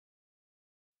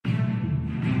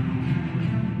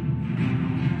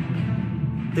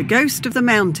The Ghost of the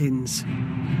Mountains.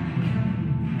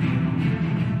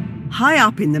 High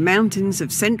up in the mountains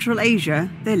of Central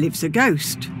Asia, there lives a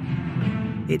ghost.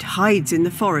 It hides in the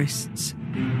forests.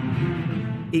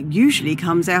 It usually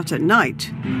comes out at night.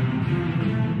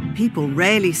 People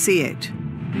rarely see it.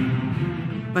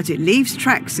 But it leaves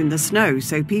tracks in the snow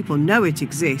so people know it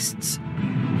exists.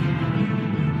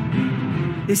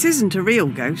 This isn't a real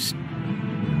ghost.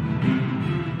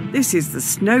 This is the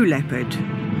snow leopard.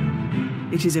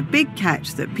 It is a big cat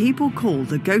that people call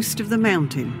the ghost of the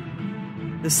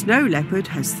mountain. The snow leopard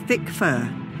has thick fur.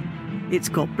 It's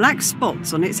got black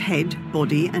spots on its head,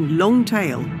 body and long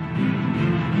tail.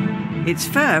 Its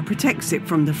fur protects it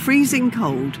from the freezing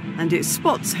cold, and its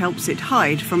spots helps it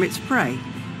hide from its prey.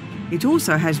 It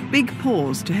also has big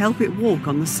paws to help it walk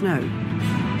on the snow.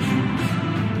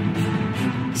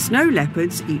 Snow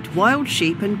leopards eat wild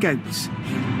sheep and goats.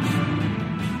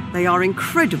 They are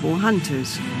incredible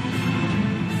hunters.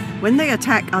 When they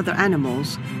attack other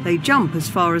animals, they jump as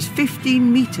far as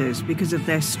 15 meters because of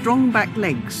their strong back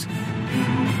legs.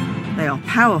 They are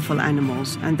powerful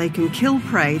animals and they can kill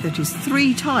prey that is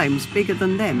 3 times bigger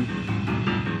than them.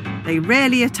 They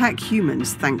rarely attack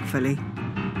humans, thankfully.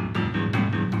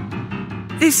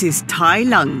 This is Tai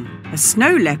Lung, a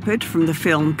snow leopard from the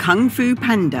film Kung Fu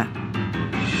Panda.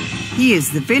 He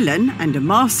is the villain and a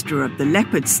master of the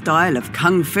leopard style of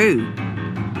Kung Fu.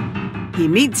 He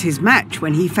meets his match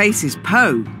when he faces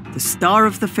Po, the star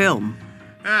of the film.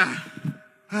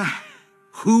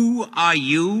 Who are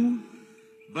you?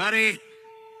 Buddy,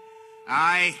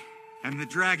 I am the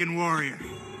Dragon Warrior.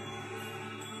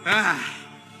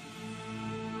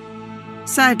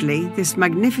 Sadly, this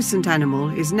magnificent animal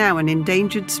is now an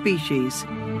endangered species.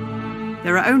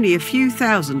 There are only a few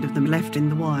thousand of them left in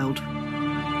the wild.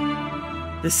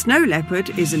 The snow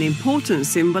leopard is an important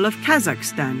symbol of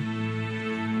Kazakhstan.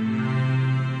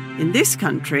 In this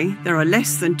country, there are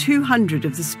less than 200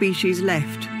 of the species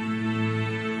left.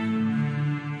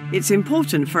 It's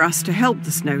important for us to help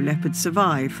the snow leopard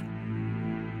survive.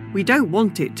 We don't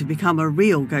want it to become a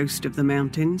real ghost of the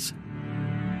mountains.